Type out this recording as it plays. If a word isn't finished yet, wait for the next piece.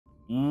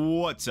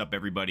What's up,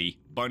 everybody?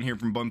 Bun here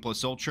from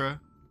BunPlusUltra,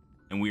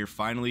 and we are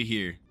finally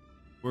here.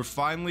 We're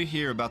finally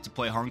here, about to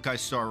play Honkai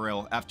Star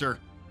Rail after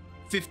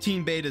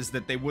 15 betas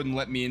that they wouldn't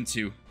let me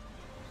into.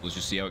 Let's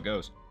just see how it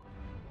goes.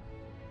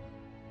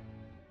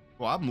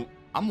 Well,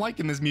 I'm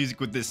liking this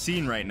music with this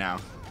scene right now.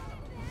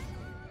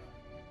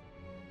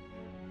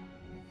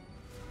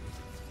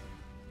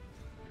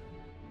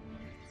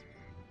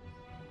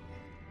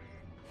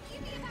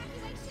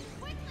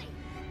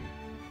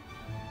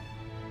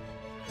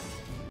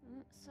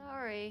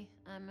 Sorry,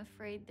 I'm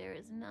afraid there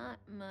is not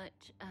much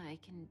I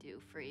can do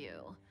for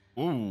you.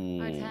 Ooh.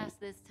 Our task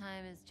this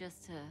time is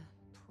just to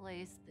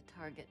place the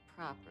target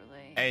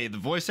properly. Hey, the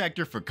voice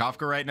actor for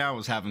Kafka right now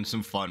was having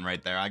some fun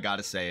right there. I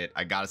gotta say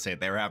it.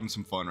 They were having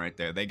some fun right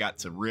there. They got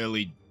to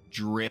really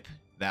drip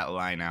that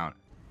line out.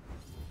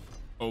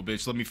 Oh,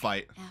 bitch, let me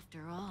fight. After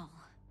all,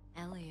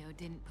 Elio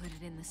didn't put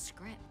it in the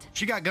script.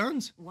 She got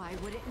guns. Why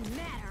would it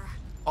matter?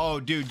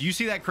 Oh, dude, you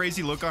see that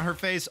crazy look on her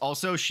face?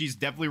 Also, she's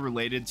definitely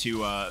related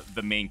to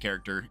the main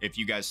character. If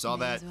you guys saw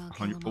that.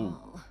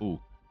 Ooh.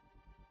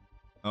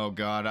 Oh,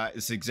 God.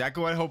 It's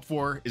exactly what I hoped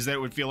for, is that it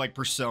would feel like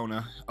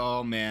Persona.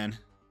 Oh, man.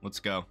 Let's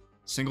go.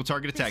 Single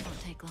target attack. This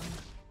won't take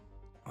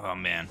long. Oh,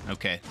 man.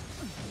 Okay.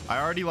 I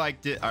already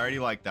liked it. I already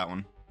liked that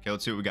one. Okay,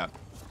 let's see what we got.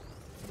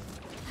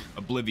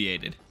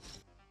 Obliviated.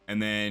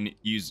 And then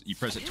you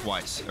press it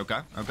twice. Okay,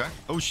 okay.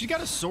 Oh, she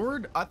got a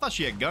sword? I thought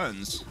she had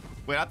guns.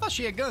 Wait, I thought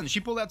she had guns. She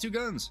pulled out 2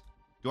 guns.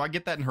 Do I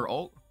get that in her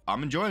ult?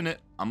 I'm enjoying it.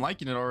 I'm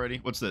liking it already.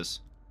 What's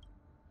this?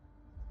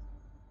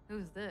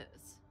 Who's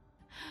this?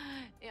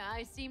 Yeah,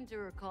 I seem to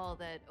recall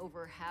that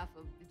over half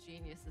of the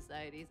Genius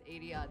Society's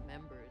 80-odd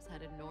members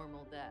had a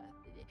normal death.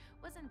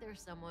 Wasn't there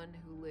someone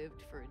who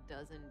lived for a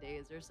dozen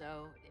days or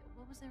so?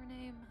 What was their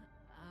name?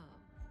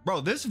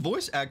 Bro, this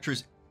voice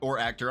actress or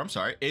actor, I'm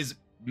sorry, is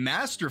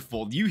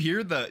masterful. Do you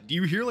hear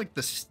like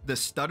the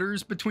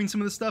stutters between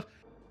some of the stuff?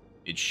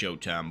 It's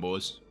showtime,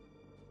 boys.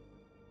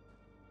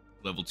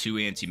 Level 2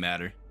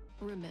 antimatter.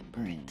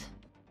 Remember it.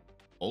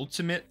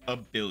 Ultimate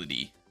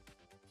ability.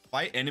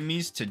 Fight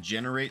enemies to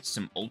generate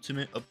some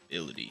ultimate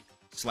ability.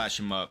 Slash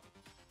them up.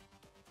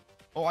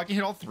 Oh, I can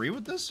hit all 3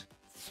 with this?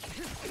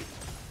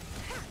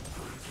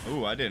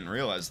 Oh, I didn't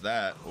realize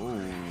that.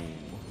 Oh.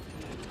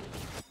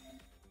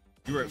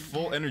 You're at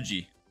full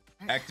energy.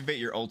 Activate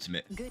your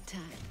ultimate. Good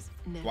times.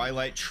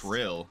 Twilight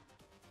Trill.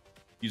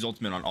 Use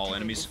ultimate on all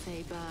enemies.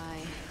 Say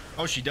bye.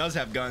 Oh, she does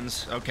have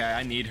guns. Okay,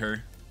 I need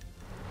her.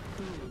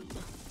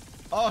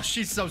 Oh,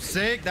 she's so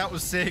sick. That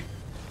was sick.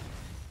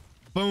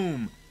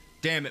 Boom.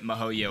 Damn it,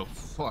 Mihoyo.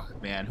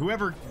 Fuck, man.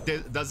 Whoever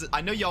does it. I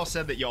know y'all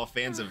said that y'all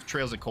fans of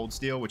Trails of Cold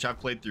Steel, which I've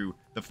played through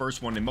the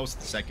first one and most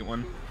of the second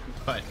one.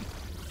 But.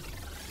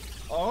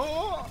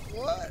 Oh,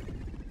 what?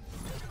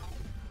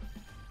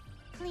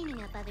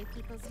 Cleaning up other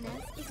people's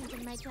mess isn't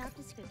in my job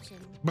description.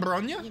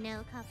 Bronya? You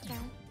know, Kafka?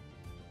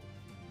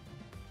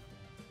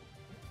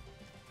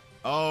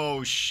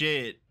 Oh,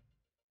 shit.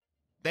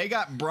 They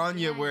got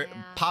Bronya where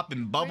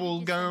popping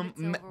bubble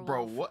gum.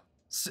 Bro, what?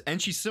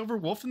 And she's Silver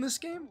Wolf in this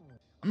game?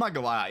 I'm not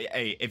gonna lie.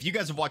 Hey, if you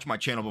guys have watched my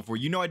channel before,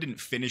 you know I didn't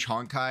finish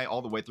Honkai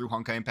all the way through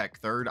Honkai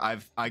Impact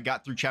 3rd. I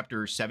got through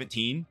chapter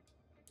 17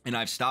 and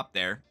I've stopped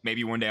there.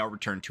 Maybe one day I'll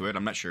return to it.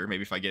 I'm not sure.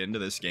 Maybe if I get into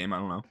this game, I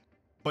don't know.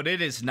 But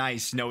it is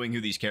nice knowing who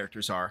these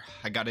characters are.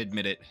 I gotta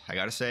admit it. I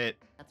gotta say it.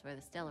 That's where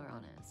the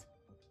Stellaron is.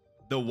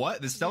 The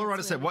what? The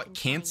Stellaron said what?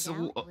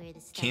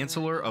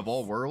 Canceller of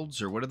all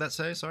worlds? Or what did that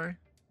say? Sorry.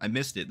 I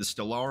missed it. The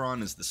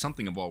Stellaron is the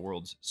something of all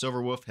worlds.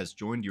 Silver Wolf has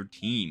joined your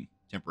team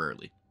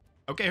temporarily.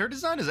 Okay, her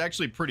design is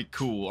actually pretty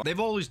cool. They've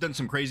always done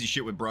some crazy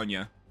shit with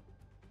Bronya.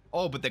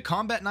 Oh, but the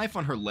combat knife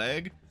on her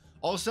leg.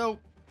 Also,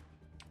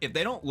 if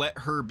they don't let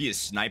her be a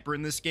sniper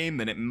in this game,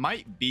 then it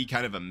might be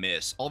kind of a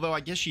miss. Although I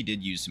guess she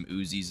did use some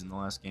Uzis in the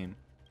last game.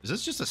 Is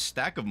this just a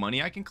stack of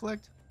money I can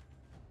collect?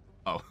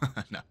 Oh,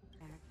 no.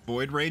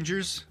 Void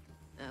Rangers.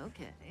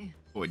 Okay.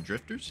 Void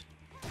Drifters.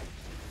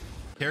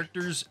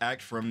 Characters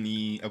act from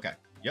the... Okay.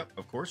 Yep,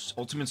 of course.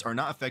 Ultimates are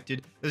not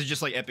affected. This is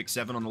just like Epic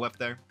 7 on the left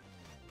there.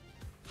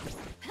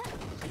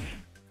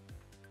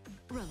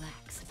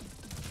 Relax.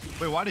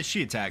 Wait, why did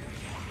she attack?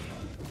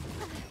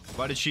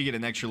 Why did she get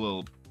an extra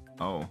little...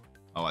 Oh.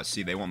 Oh, I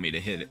see. They want me to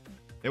hit it.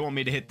 They want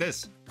me to hit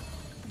this.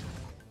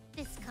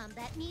 This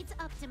combat needs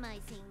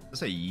optimizing. Is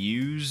this a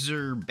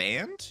user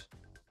band?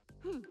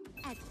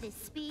 At this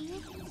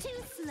speed, too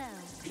slow.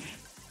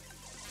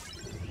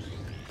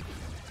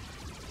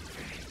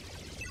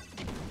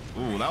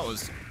 Ooh, that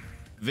was...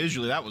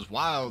 Visually, that was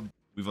wild.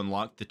 We've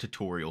unlocked the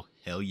tutorial.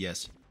 Hell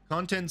yes.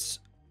 Contents...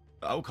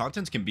 Oh,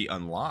 contents can be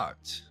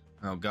unlocked.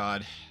 Oh,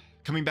 God.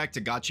 Coming back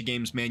to gacha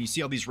games, man. You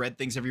see all these red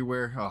things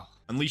everywhere? Oh,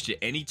 unleashed at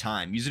any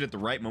time. Use it at the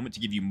right moment to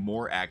give you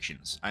more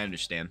actions. I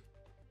understand.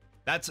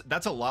 That's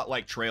a lot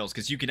like Trails,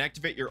 because you can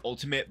activate your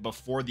ultimate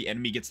before the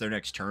enemy gets their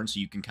next turn, so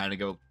you can kind of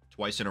go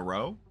twice in a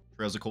row.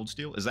 Trails of Cold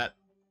Steel. Is that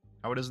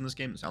how it is in this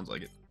game? It sounds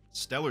like it.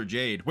 Stellar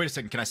Jade. Wait a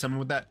second. Can I summon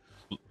with that?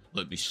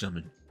 Let me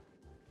summon.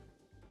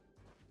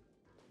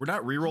 We're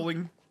not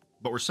re-rolling,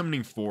 but we're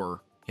summoning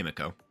for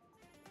Himiko.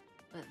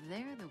 But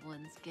they're the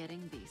ones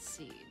getting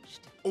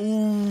besieged.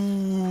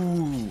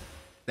 Ooh.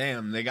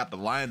 Damn, they got the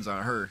lines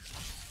on her.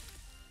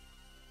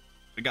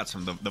 They got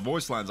some the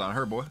voice lines on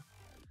her, boy.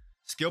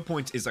 Skill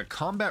points is a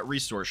combat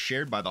resource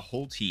shared by the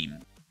whole team.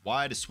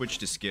 Y to switch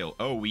to skill.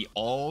 Oh, we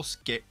all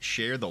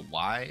share the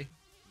Y?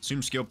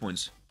 Assume skill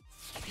points.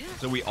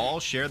 So we all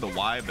share the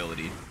Y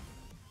ability.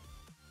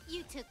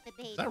 You took the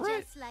bait that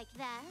right? just like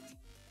that.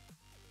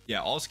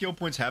 Yeah, all skill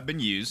points have been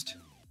used.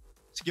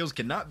 Skills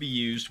cannot be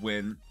used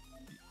when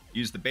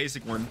use the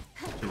basic one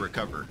to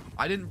recover.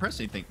 I didn't press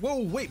anything.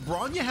 Whoa, wait,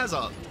 Bronya has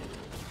a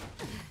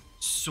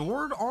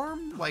sword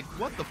arm? Like,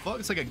 what the fuck?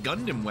 It's like a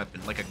Gundam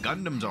weapon, like a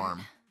Gundam's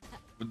arm.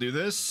 We'll do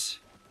this.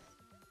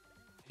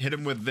 Hit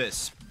him with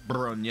this,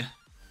 Bronya.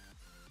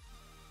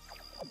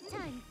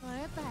 Time for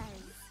a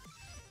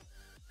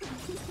buzz.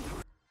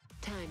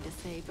 Time to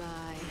say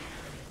bye.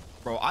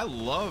 Bro, I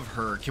love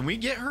her. Can we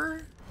get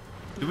her?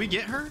 Do we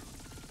get her?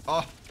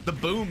 Oh, the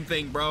boom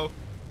thing, bro.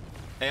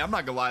 Hey, I'm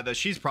not gonna lie though,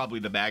 she's probably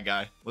the bad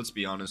guy. Let's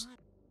be honest.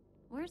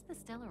 Where's the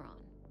Stellaron?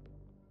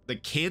 The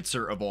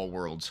cancer of all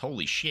worlds.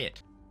 Holy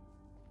shit.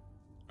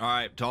 All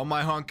right, to all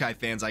my Honkai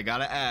fans, I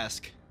gotta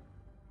ask,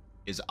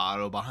 is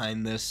Otto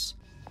behind this?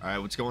 All right,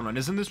 what's going on?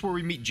 Isn't this where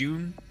we meet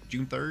June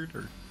 3rd?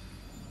 Or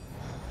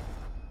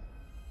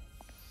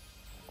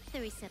The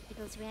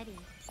receptacle's ready.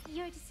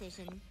 Your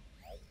decision.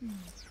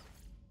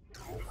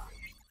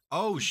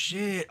 oh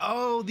shit!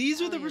 Oh,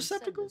 these are the Elliot said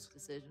receptacles.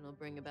 This decision will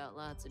bring about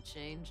lots of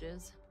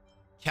changes.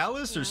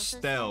 Callus He or also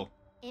Stell?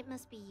 said it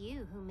must be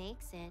you who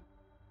makes it.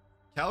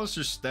 Callus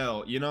or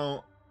Stell? You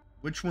know,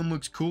 which one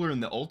looks cooler in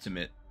the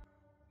ultimate?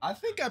 I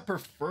think I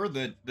prefer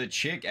the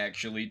chick,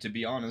 actually, to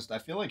be honest. I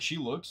feel like she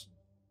looks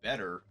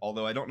better,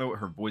 although I don't know what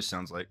her voice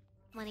sounds like.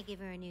 Want to give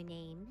her a new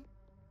name?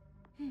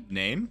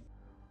 Name?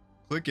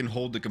 Click and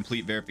hold to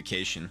complete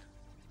verification.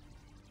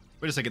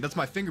 Wait a second, that's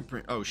my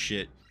fingerprint. Oh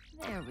shit.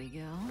 There we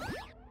go.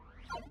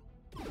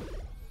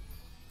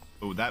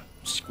 Oh, that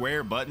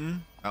square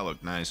button? That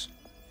looked nice.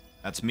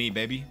 That's me,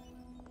 baby.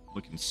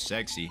 Looking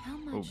sexy. How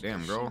much Oh, damn,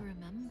 does girl. she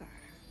remember?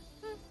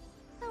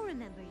 I'll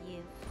remember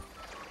you.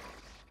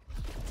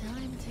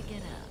 Time to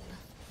get up.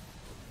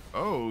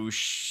 Oh,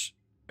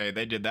 hey,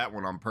 they did that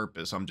one on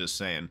purpose. I'm just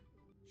saying.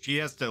 She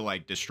has to,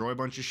 like, destroy a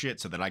bunch of shit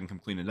so that I can come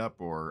clean it up,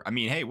 or... I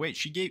mean, hey, wait,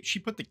 she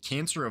put the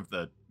cancer of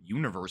the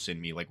universe in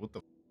me. Like, what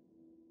the...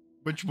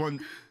 Which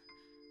one?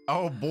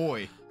 Oh,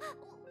 boy.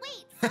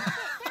 Wait, stop it.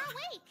 They're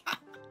awake.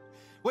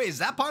 Wait, is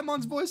that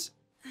Paimon's voice?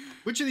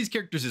 Which of these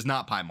characters is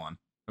not Paimon?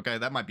 Okay,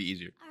 that might be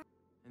easier.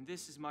 And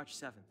this is March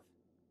 7th.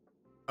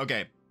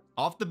 Okay,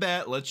 off the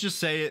bat, let's just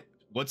say it.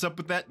 What's up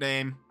with that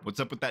name? What's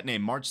up with that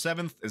name? March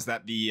 7th? Is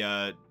that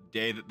the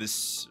day that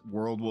this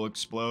world will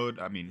explode?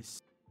 I mean,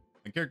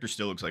 my character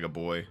still looks like a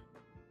boy.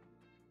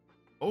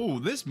 Oh,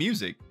 this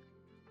music.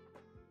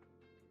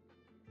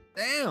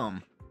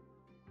 Damn.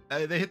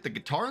 They hit the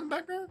guitar in the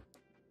background?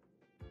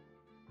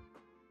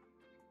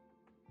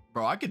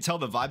 Bro, I could tell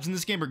the vibes in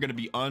this game are going to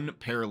be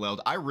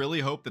unparalleled. I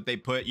really hope that they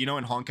put, you know,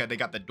 in Honkai, they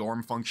got the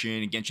dorm function.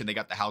 In Genshin, they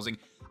got the housing.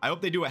 I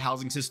hope they do a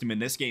housing system in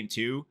this game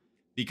too,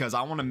 because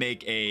I want to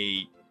make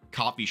a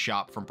coffee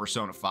shop from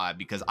Persona 5,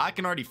 because I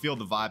can already feel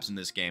the vibes in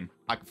this game.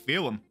 I can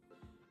feel them.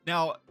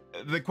 Now,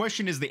 the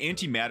question is the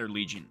Antimatter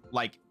Legion.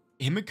 Like,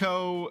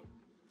 Himiko,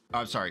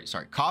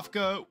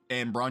 Kafka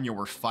and Bronya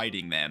were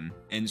fighting them,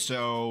 and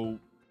so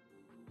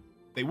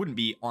they wouldn't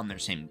be on their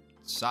same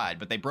side,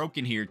 but they broke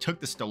in here, took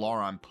the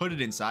Stellaron, put it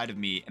inside of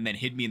me, and then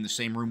hid me in the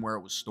same room where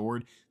it was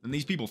stored. And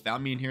these people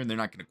found me in here, and they're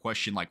not going to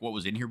question, like, what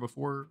was in here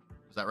before.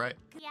 Is that right?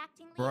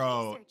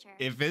 Bro,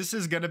 if this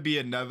is going to be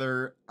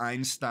another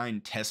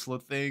Einstein-Tesla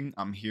thing,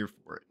 I'm here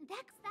for it.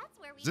 That's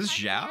where we Is this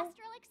Zhao?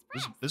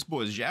 This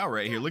boy is Zhao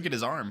right here. Look at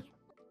his arm.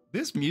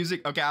 This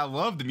music, okay, I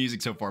love the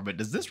music so far, but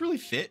does this really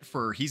fit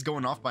for he's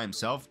going off by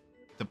himself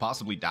to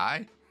possibly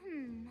die?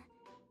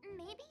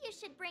 Maybe you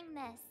should bring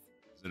this.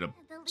 Is it a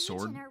The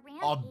sword? Legion are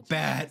A rampaging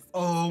bat. this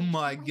Oh station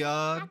my with a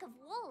god. pack of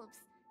wolves.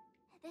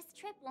 This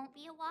trip won't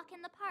be a walk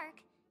in the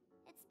park.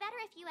 It's better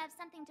if you have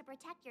something to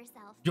protect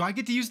yourself. Do I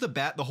get to use the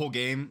bat the whole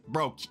game?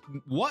 Bro,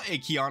 what a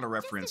Kiana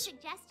reference. Just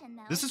a suggestion,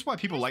 though. This is why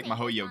people You're like safe as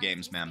long Mahoyo as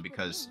games, you man, stick with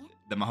because me.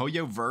 the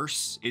Mahoyo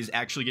verse is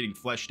actually getting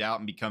fleshed out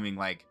and becoming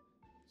like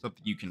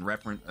something you can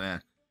reference. All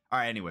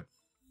right, anyway.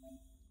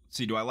 Let's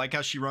see, do I like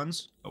how she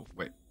runs? Oh,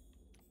 wait.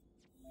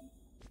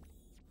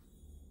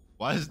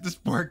 Why is this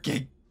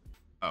working?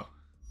 Oh.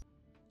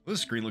 Well,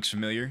 this screen looks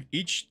familiar.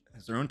 Each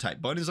has their own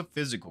type. Bun is a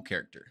physical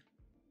character.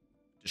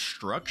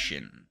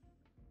 Destruction.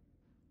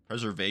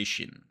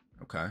 Preservation.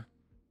 Okay.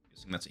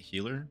 Guessing that's a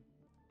healer.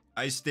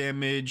 Ice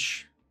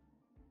damage.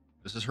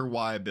 This is her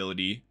Y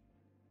ability.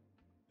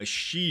 A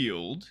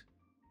shield.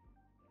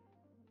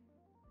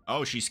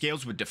 Oh, she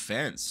scales with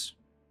defense.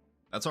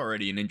 That's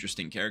already an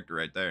interesting character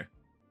right there.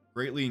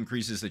 Greatly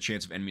increases the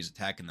chance of enemies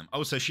attacking them.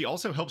 Oh, so she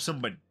also helps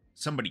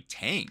somebody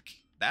tank.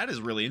 That is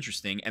really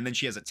interesting. And then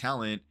she has a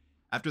talent.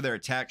 After their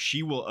attack,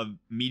 she will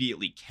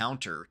immediately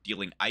counter,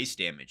 dealing ice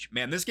damage.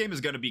 Man, this game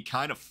is going to be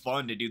kind of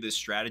fun to do this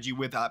strategy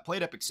with. I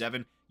played Epic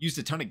 7, used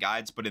a ton of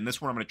guides, but in this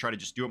one, I'm going to try to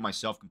just do it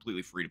myself,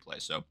 completely free to play.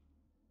 So,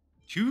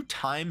 2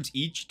 times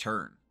each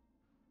turn.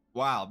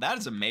 Wow, that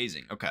is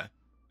amazing. Okay.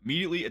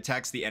 immediately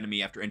attacks the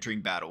enemy after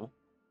entering battle.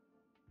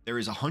 There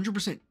is a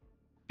 100%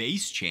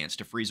 base chance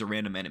to freeze a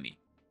random enemy.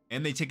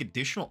 And they take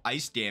additional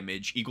ice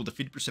damage equal to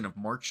 50% of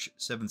March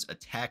 7th's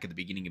attack at the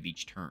beginning of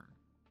each turn.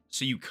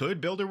 So you could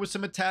build her with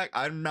some attack.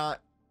 I'm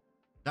not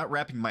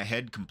wrapping my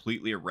head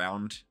completely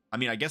around. I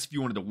mean, I guess if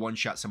you wanted to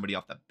one-shot somebody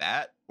off the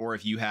bat, or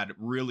if you had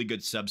really good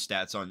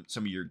substats on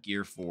some of your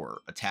gear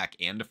for attack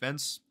and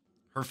defense.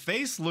 Her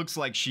face looks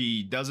like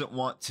she doesn't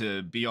want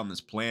to be on this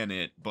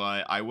planet,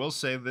 but I will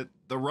say that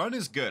the run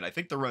is good. I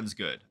think the run's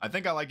good. I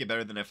think I like it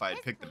better than if I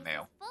had picked the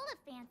male. Full of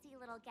fancy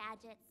little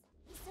gadgets.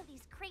 So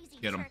these crazy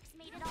Get 'em. jerks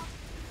made it all.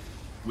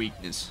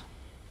 Weakness.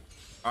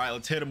 All right,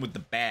 let's hit them with the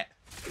bat.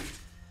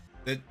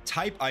 The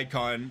type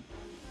icon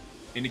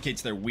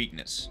indicates their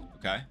weakness,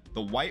 okay?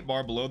 The white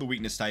bar below the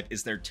weakness type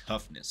is their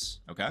toughness,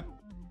 okay?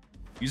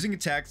 Using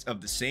attacks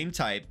of the same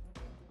type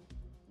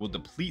will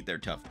deplete their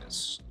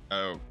toughness.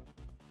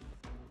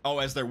 Oh,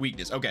 as their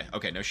weakness.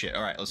 Okay, no shit.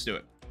 All right, let's do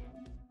it.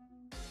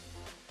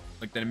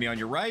 Click the enemy on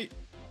your right.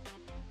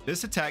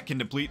 This attack can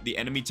deplete the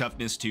enemy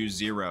toughness to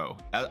 0.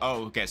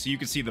 Oh, okay, so you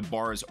can see the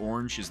bar is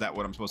orange. Is that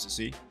what I'm supposed to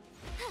see?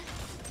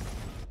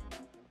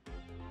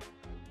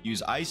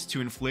 Use ice to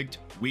inflict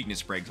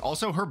weakness breaks.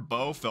 Also, her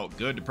bow felt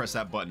good to press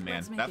that button,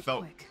 man. That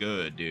felt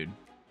good, dude.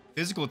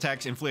 Physical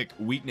attacks inflict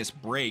weakness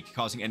break,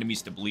 causing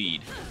enemies to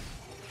bleed.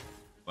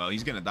 Well,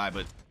 he's gonna die,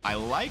 but I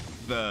like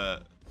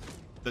the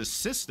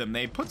system.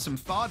 They put some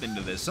thought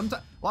into this.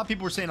 Sometimes a lot of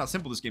people were saying how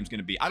simple this game's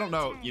gonna be. I don't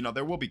know, you know,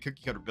 there will be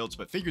cookie cutter builds,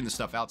 but figuring this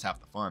stuff out's half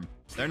the fun.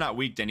 They're not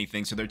weak to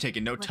anything, so they're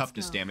taking no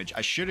toughness damage.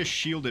 I should have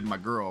shielded my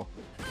girl.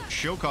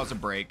 She'll cause a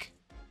break.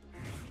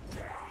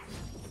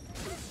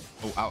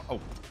 Oh, ow, oh.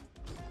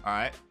 All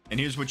right, and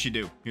here's what you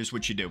do. Here's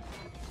what you do.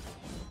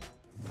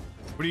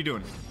 What are you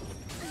doing?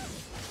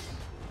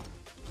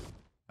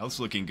 Health's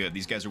looking good.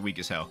 These guys are weak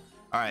as hell.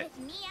 All right.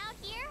 With me out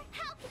here,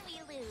 how can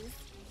we lose?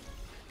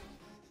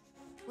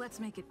 Let's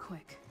make it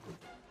quick.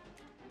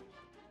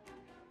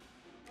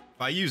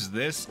 If I use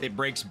this, it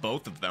breaks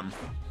both of them.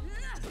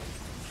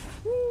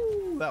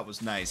 Woo, that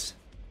was nice.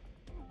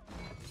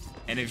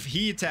 And if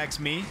he attacks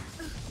me,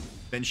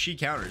 then she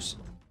counters.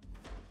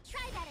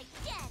 Try that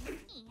again.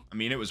 I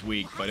mean, it was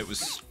weak, but it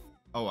was...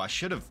 Oh, I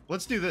should have...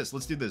 Let's do this.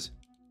 Let's do this.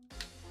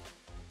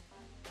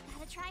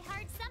 Gotta try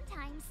hard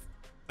sometimes.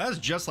 That's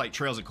just like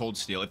Trails of Cold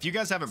Steel. If you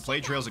guys haven't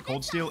played Trails of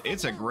Cold Steel,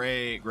 it's a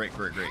great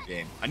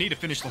game. I need to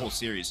finish the whole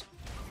series.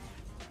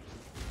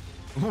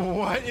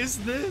 What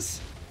is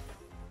this?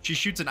 She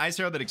shoots an ice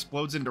arrow that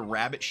explodes into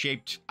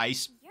rabbit-shaped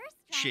ice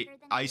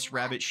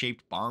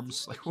rabbit-shaped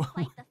bombs. Like,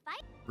 what?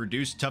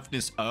 Reduce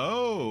toughness.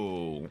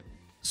 Oh,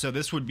 so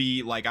this would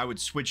be like I would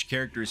switch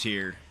characters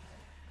here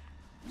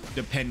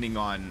depending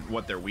on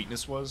what their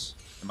weakness was.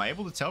 Am I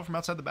able to tell from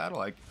outside the battle?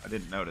 I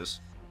didn't notice.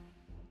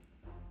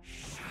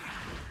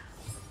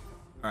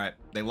 All right,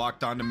 they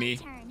locked onto me.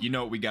 You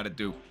know what we got to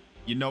do.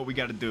 You know what we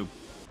got to do.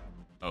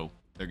 Oh,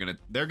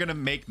 they're gonna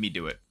make me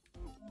do it.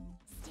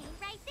 Stay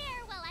right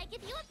there while I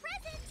give you a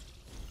present.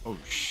 Oh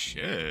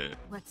shit.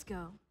 Let's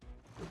go.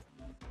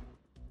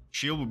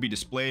 Shield will be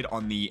displayed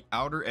on the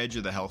outer edge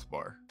of the health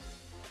bar.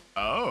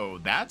 Oh,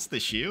 that's the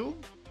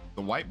shield?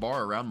 The white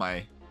bar around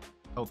my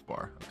health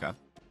bar. Okay.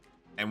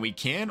 And we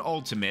can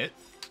ultimate.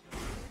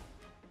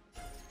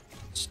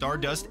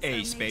 Stardust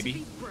Ace,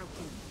 baby.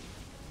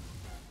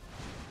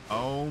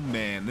 Oh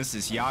man, this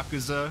is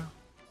Yakuza.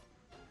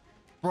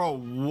 Bro,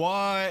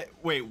 what?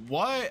 Wait,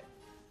 what?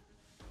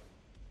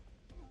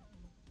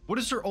 What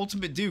does her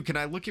ultimate do? Can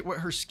I look at what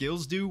her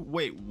skills do?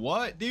 Wait,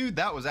 what, dude?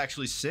 That was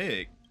actually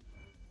sick.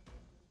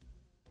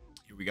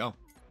 Here we go.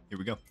 Here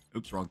we go.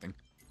 Oops, wrong thing.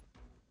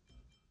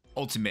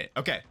 Ultimate.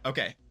 Okay.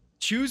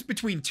 Choose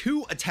between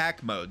 2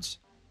 attack modes.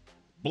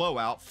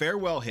 Blowout,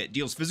 farewell hit,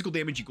 deals physical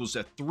damage equals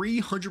to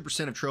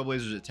 300% of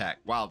Trailblazer's attack.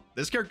 Wow,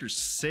 this character's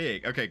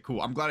sick. Okay,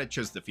 cool. I'm glad I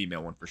chose the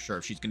female one for sure.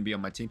 If she's gonna be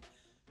on my team.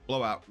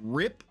 Blowout,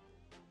 rip,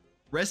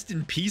 rest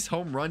in peace,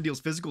 home run,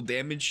 deals physical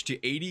damage to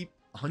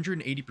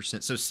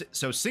 180%.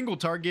 So single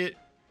target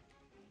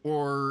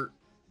or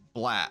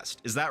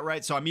blast. Is that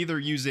right? So I'm either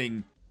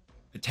using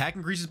attack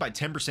increases by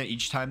 10%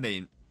 each time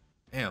they...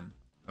 Damn.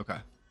 Okay.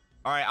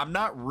 All right, I'm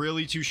not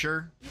really too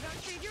sure. You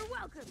don't trade, you're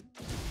welcome.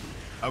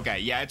 Okay,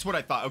 yeah, it's what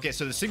I thought. Okay,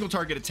 so the single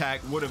target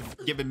attack would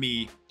have given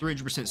me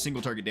 300%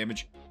 single target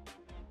damage.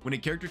 When a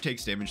character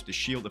takes damage, the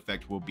shield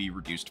effect will be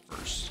reduced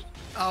first.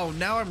 Oh,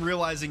 now I'm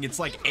realizing it's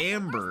like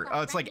Amber.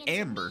 Oh, it's like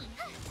Amber.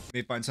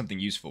 May find something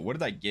useful. What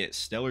did I get?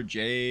 Stellar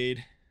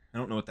Jade. I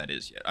don't know what that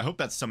is yet. I hope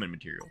that's summon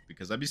material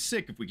because I'd be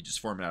sick if we could just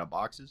farm it out of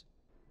boxes.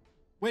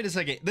 Wait a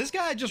second. This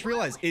guy I just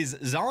realized is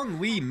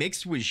Zhongli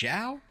mixed with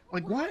Zhao?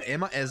 Like what?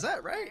 Is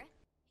that right?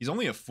 He's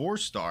only a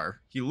 4-star.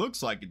 He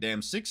looks like a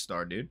damn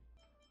 6-star, dude.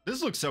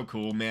 This looks so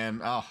cool,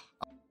 man. Oh,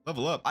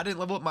 level up. I didn't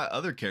level up my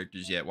other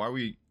characters yet. Why are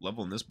we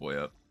leveling this boy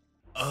up?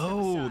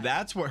 Oh,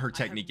 that's what her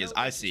technique is.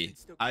 I see.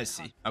 I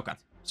see. Okay.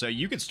 So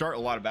you could start a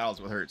lot of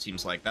battles with her, it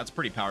seems like. That's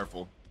pretty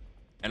powerful.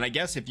 And I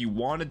guess if you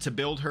wanted to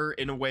build her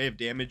in a way of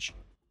damage,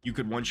 you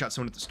could one-shot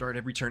someone at the start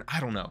every turn. I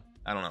don't know.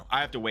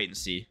 I have to wait and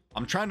see.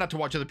 I'm trying not to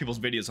watch other people's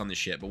videos on this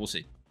shit, but we'll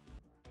see.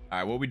 All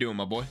right, what are we doing,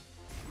 my boy?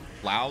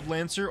 Cloud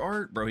Lancer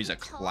art? Bro, he's a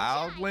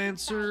Cloud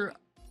Lancer?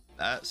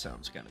 That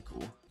sounds kind of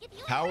cool.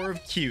 Power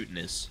of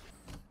cuteness.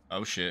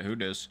 Oh shit, who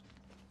does?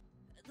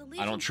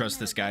 I don't trust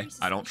this guy.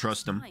 I don't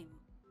trust him.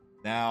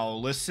 Now,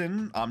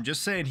 listen, I'm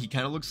just saying he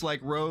kind of looks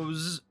like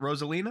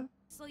Rosalina.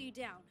 Slow you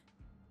down.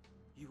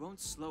 You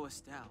won't slow us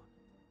down.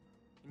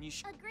 And you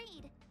should.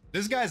 Agreed.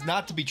 This guy's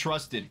not to be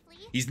trusted.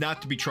 He's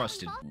not to be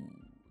trusted.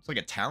 It's like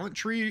a talent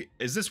tree.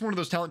 Is this one of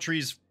those talent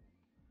trees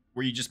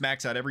where you just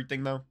max out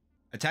everything, though?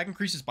 Attack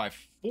increases by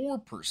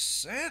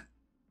 4%?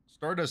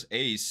 Stardust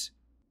Ace.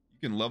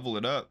 You can level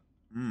it up.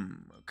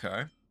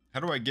 Okay. How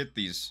do I get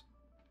these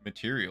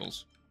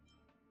materials?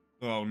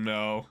 Oh,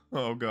 no.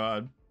 Oh,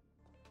 God.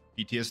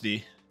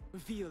 PTSD.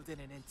 Revealed in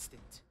an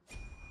instant.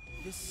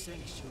 This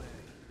sanctuary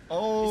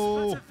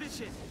Oh. is but a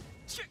vision.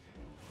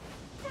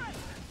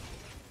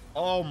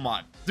 Oh,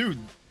 my. Dude,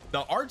 the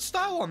art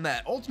style on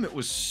that ultimate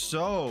was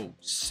so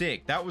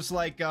sick. That was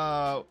like,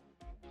 oh,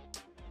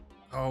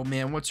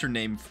 man, what's her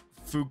name?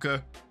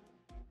 Fuka.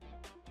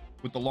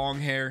 With the long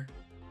hair.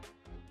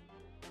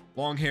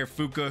 Long hair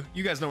Fuka.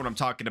 You guys know what I'm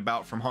talking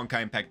about from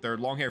Honkai Impact 3rd.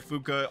 Long hair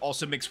Fuka,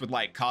 also mixed with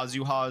like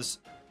Kazuha's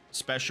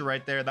special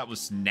right there. That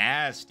was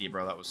nasty,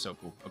 bro. That was so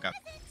cool. Okay.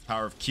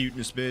 Power of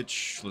cuteness,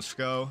 bitch. Let's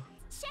go.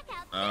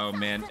 Oh,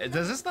 man.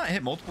 Does this not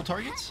hit multiple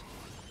targets?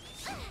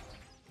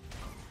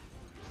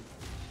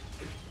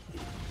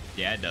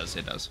 Yeah, it does.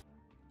 It does.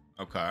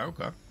 Okay,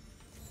 okay.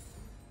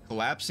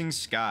 Collapsing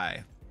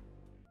Sky.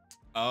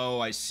 Oh,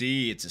 I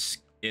see.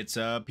 It's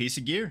a piece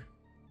of gear.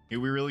 Here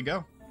we really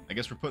go. I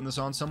guess we're putting this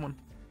on someone.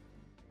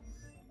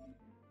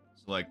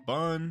 Select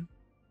Bun.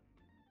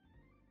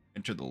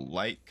 Enter the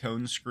light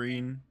cone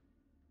screen.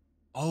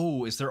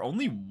 Oh, is there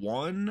only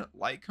one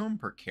light cone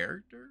per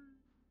character?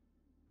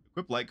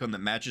 Equip light cone that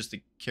matches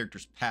the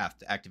character's path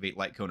to activate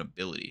light cone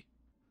ability.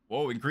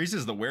 Whoa,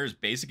 increases the wearer's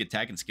basic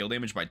attack and skill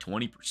damage by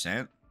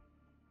 20%.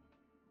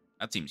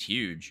 That seems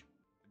huge.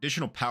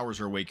 Additional powers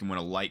are awakened when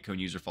a light cone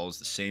user follows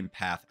the same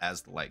path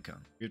as the light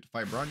cone. You have to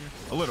fight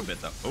Bronya? A little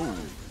bit, though. Oh,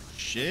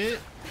 shit.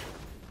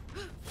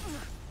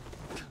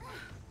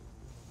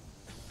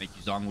 Thank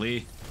you,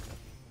 Zhongli.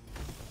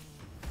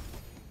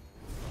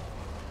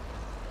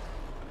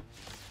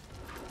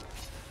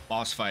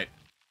 Boss fight.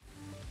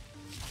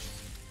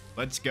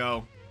 Let's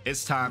go.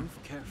 It's time.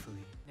 Move carefully.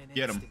 In an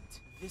Get him. instant.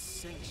 This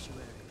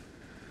sanctuary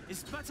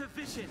is but a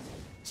vision.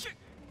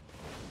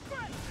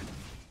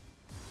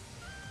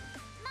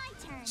 My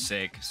turn.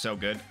 Sick. So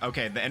good.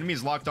 Okay, the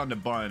enemy's locked onto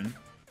Bun.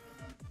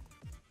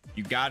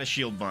 You gotta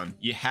shield Bun.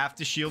 You have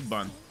to shield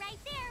Bun. Right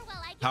there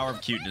while I Power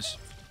of cuteness.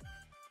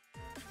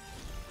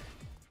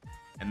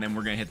 And then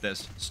we're gonna hit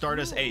this.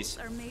 Stardust Ace.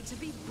 Rules are made to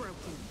be broken.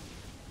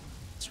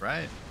 That's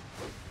right.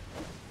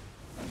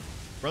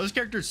 Bro, this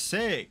character's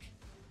sick.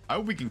 I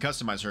hope we can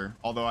customize her.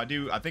 Although I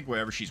think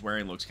whatever she's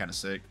wearing looks kind of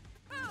sick.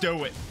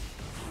 Do it.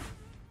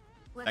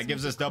 That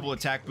gives us double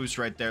attack boost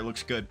right there.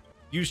 Looks good.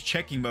 Use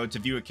checking mode to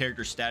view a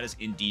character's status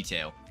in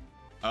detail.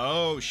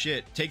 Oh,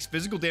 shit. Takes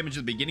physical damage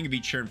at the beginning of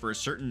each turn for a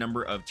certain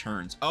number of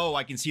turns. Oh,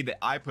 I can see that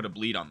I put a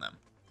bleed on them.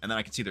 And then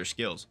I can see their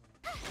skills.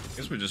 I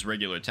guess we're just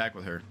regular attack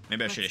with her.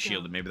 Maybe I should have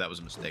shielded. Maybe that was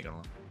a mistake. I don't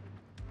know.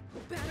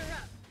 Batter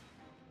up.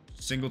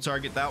 Single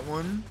target that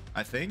one,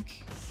 I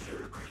think.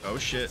 Oh,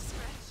 shit.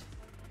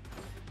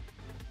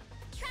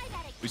 Try that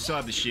again. We still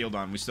have the shield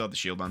on. We still have the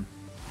shield on.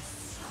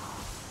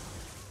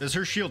 Does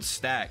her shield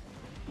stack?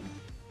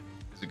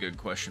 That's a good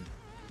question.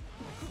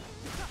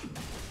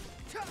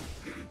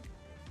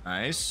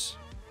 Nice.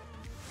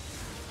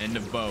 End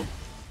of bow.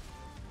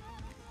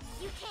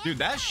 You can't Dude,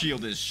 that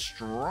shield is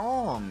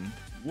strong.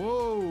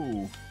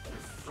 Whoa.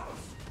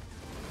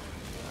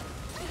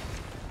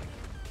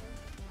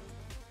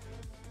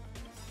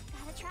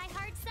 gotta try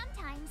hard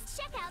sometimes.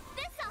 Check out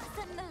this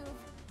awesome move.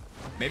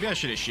 Maybe I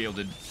should have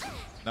shielded.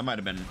 That might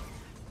have been...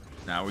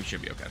 Nah, we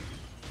should be okay.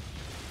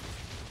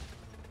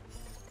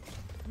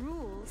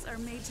 Rules are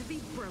made to be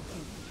broken.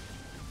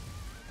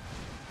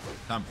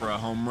 Time for a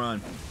home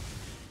run.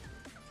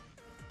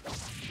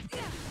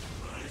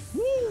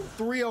 Woo!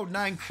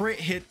 309 crit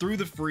hit through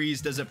the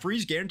freeze. Does a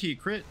freeze guarantee a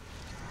crit?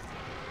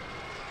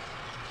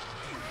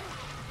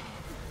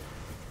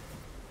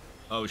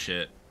 Oh,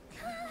 shit.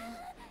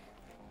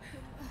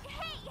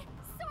 Hey,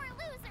 sore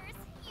losers.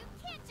 You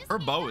can't just Her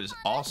give bow up is on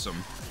us. awesome.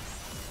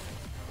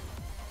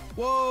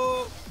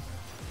 Whoa!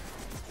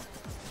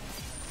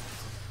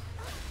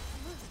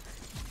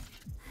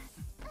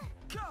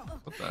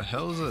 What the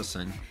hell is this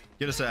thing?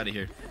 Get us out of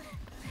here.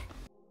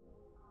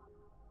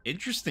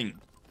 Interesting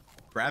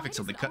graphics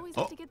on the cut. Always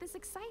Oh, have to get this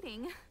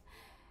exciting.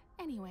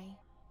 Anyway,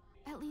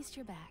 at least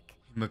you're back.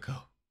 Himiko.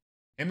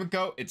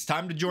 Himiko, it's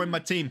time to join my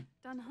team.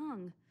 Done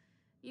hung.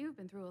 You've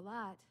been through a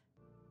lot.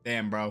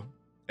 Damn, bro.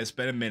 It's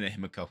been a minute,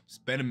 Himiko. It's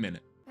been a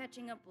minute.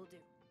 Patching up will do.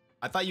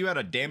 I thought you had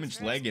a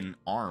damaged leg and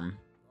arm.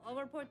 I'll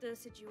report the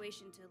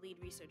situation to lead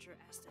researcher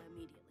Asta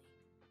immediately.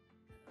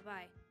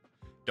 Bye.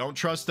 Don't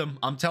trust him.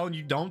 I'm telling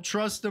you, don't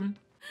trust him.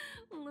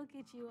 Look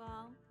at you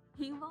all.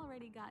 You've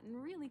already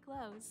gotten really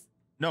close.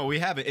 No, we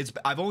haven't.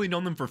 I've only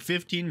known them for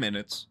 15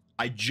 minutes.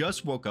 I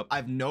just woke up. I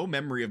have no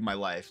memory of my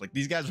life. Like,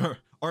 these guys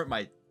aren't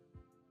my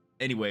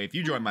Anyway, if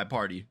you join my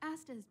party.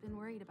 Asta's been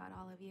worried about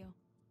all of you.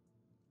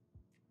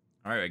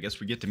 All right, I guess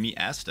we get to meet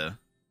Asta.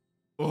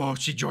 Oh,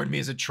 she joined me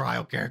as a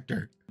trial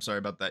character. Sorry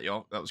about that,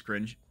 y'all. That was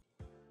cringe.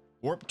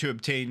 Warp to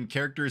obtain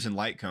characters and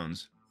light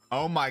cones.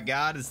 Oh my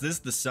god, is this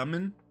the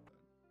summon?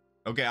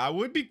 Okay, I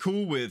would be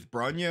cool with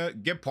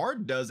Bronya.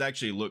 Gepard does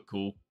actually look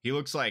cool. He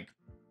looks like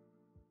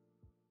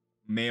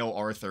male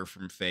Arthur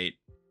from Fate.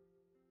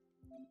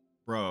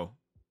 Bro,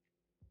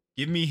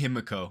 give me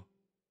Himiko.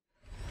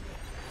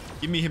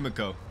 Give me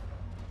Himiko.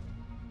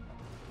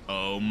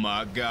 Oh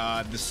my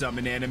god, the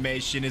summon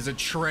animation is a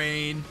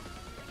train.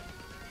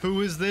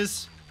 Who is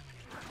this?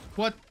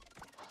 What?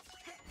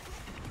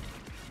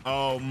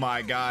 Oh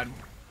my god.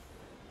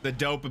 The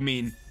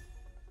dopamine.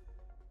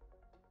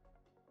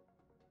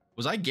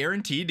 Was I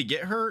guaranteed to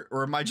get her,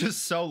 or am I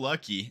just so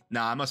lucky?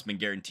 Nah, I must have been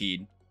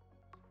guaranteed.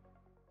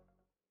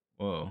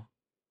 Whoa.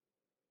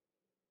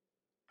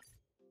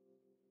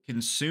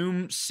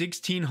 Consume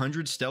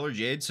 1,600 Stellar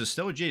Jade. So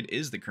Stellar Jade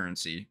is the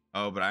currency.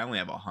 Oh, but I only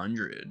have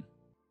 100.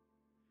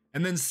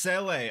 And then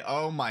Sele.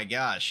 Oh my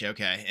gosh.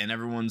 Okay. And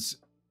everyone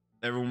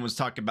was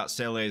talking about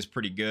Sele is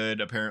pretty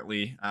good,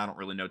 apparently. I don't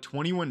really know.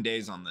 21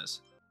 days on this.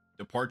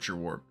 Departure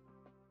warp.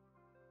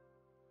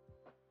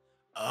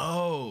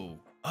 Oh.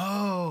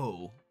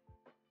 Oh.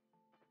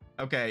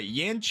 Okay,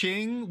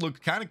 Yanqing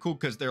looked kind of cool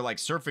because they're like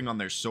surfing on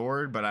their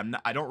sword, but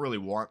I don't really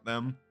want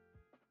them.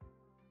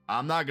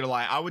 I'm not gonna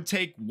lie, I would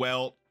take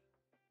Welt.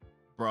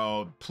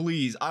 Bro,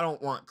 please, I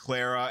don't want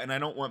Clara and I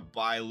don't want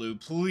Bailu.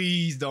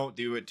 Please don't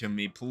do it to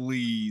me,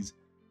 please.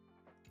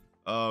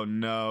 Oh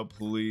no,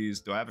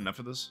 please. Do I have enough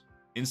of this?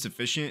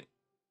 Insufficient?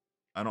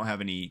 I don't have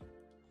any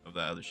of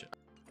that other shit.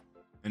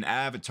 An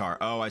avatar.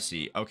 Oh, I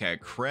see. Okay,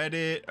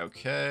 credit.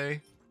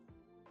 Okay.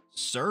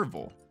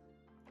 Serval.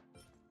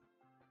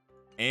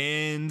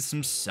 And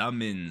some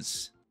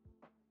summons.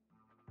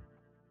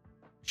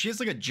 She has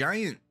like a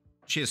giant...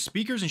 She has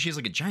speakers and she has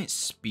like a giant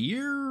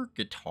spear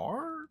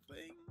guitar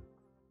thing.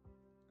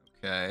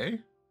 Okay.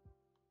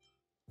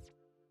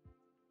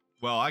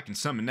 Well, I can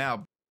summon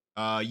now.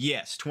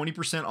 Yes,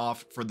 20%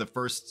 off for the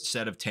first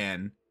set of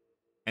 10.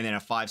 And then a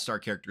 5-star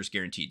character is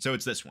guaranteed. So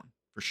it's this one,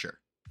 for sure.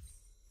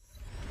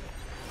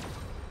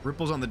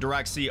 Ripples on the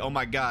Dirac Sea. Oh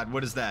my god,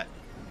 what is that?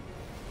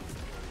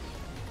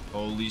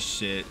 Holy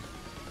shit.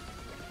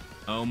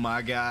 Oh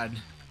my god.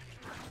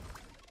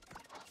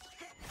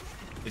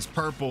 It's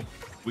purple.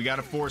 We got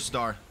a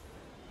 4-star.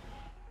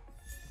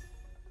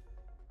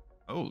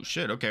 Oh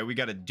shit, okay. We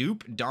got a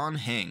dupe Don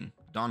Heng.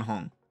 Don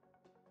Hong.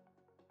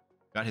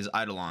 Got his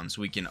Eidolon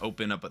so we can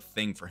open up a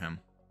thing for him.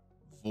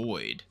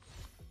 Void.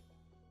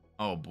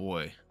 Oh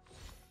boy.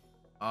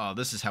 Oh,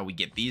 this is how we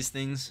get these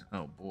things?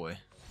 Oh boy.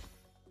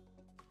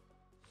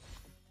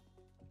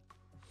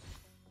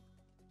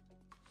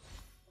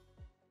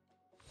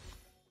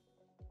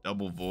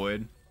 Double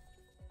Void.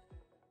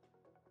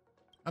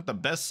 Not the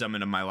best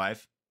summon of my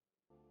life.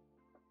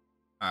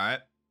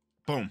 Alright.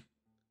 Boom.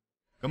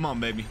 Come on,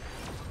 baby.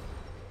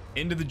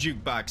 Into the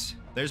jukebox.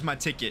 There's my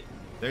ticket.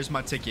 There's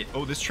my ticket.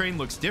 Oh, this train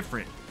looks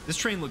different. This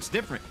train looks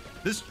different.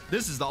 This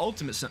is the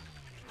ultimate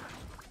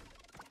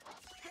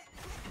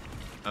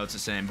Oh, it's the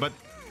same. But,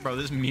 bro,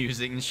 this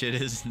music and shit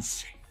is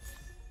insane.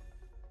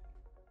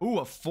 Ooh,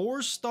 a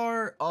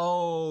 4-star.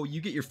 Oh,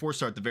 you get your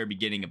 4-star at the very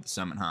beginning of the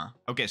summon, huh?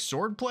 Okay,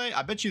 swordplay.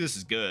 I bet you this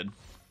is good.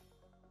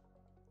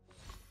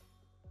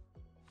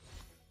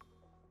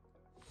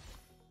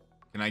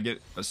 Can I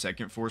get a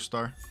second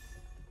 4-star?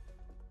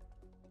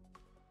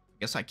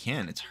 Guess I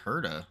can. It's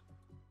Herta.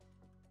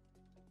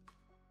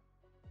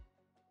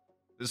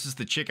 This is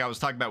the chick I was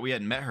talking about. We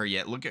hadn't met her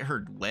yet. Look at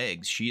her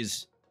legs. She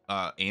is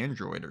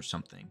android or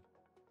something.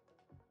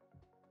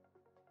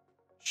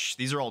 Shh,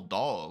 these are all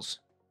dolls.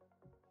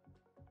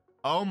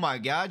 Oh my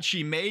god,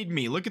 she made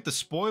me. Look at the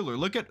spoiler.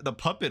 Look at the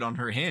puppet on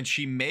her hand.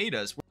 She made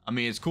us. I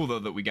mean, it's cool though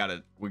that we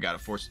gotta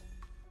force.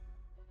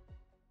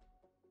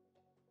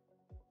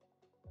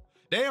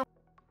 Damn.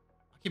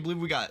 I can't believe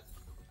we got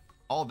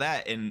all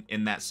that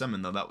in that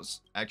summon though. That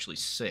was actually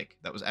sick.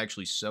 That was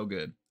actually so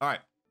good. All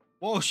right.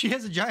 Whoa, she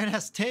has a giant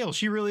ass tail.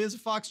 She really is a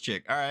fox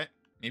chick. All right.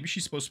 Maybe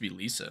she's supposed to be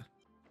Lisa.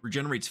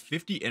 Regenerates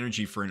 50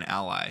 energy for an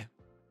ally.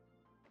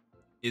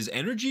 Is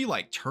energy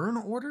like turn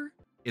order?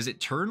 Is it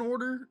turn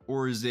order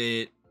or is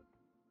it...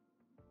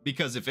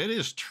 Because if it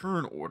is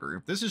turn order,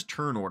 if this is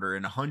turn order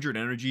and 100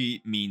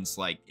 energy means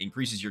like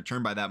increases your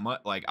turn by that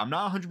much, like I'm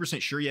not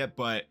 100% sure yet,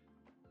 but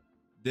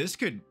this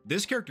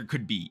character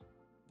could be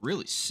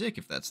really sick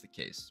if that's the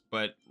case.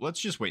 But let's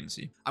just wait and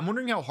see. I'm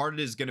wondering how hard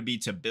it is going to be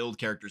to build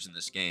characters in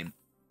this game.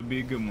 It'll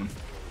be a good one.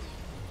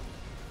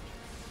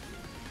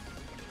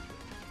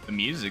 The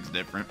music's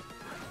different.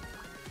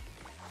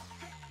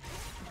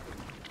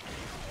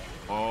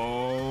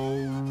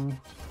 Oh,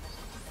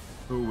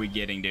 who are we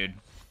getting, dude?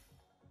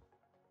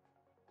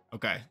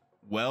 Okay,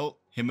 well,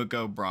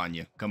 Himiko,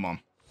 Bronya, come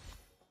on.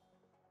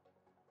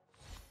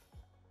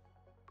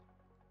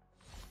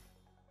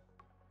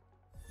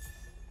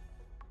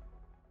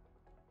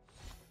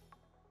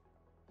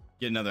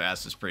 Get another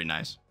S is pretty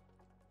nice.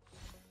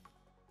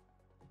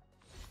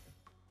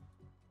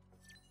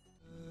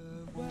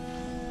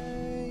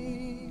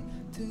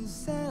 to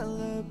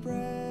celebrate.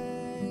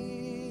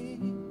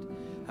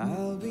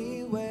 I'll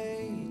be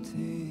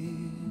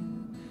waiting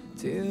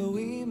till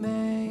we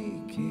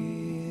make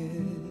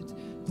it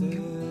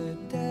the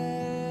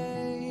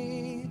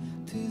day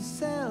to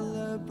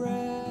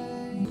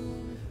celebrate.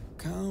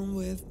 Come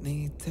with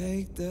me,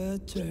 take the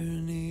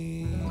journey.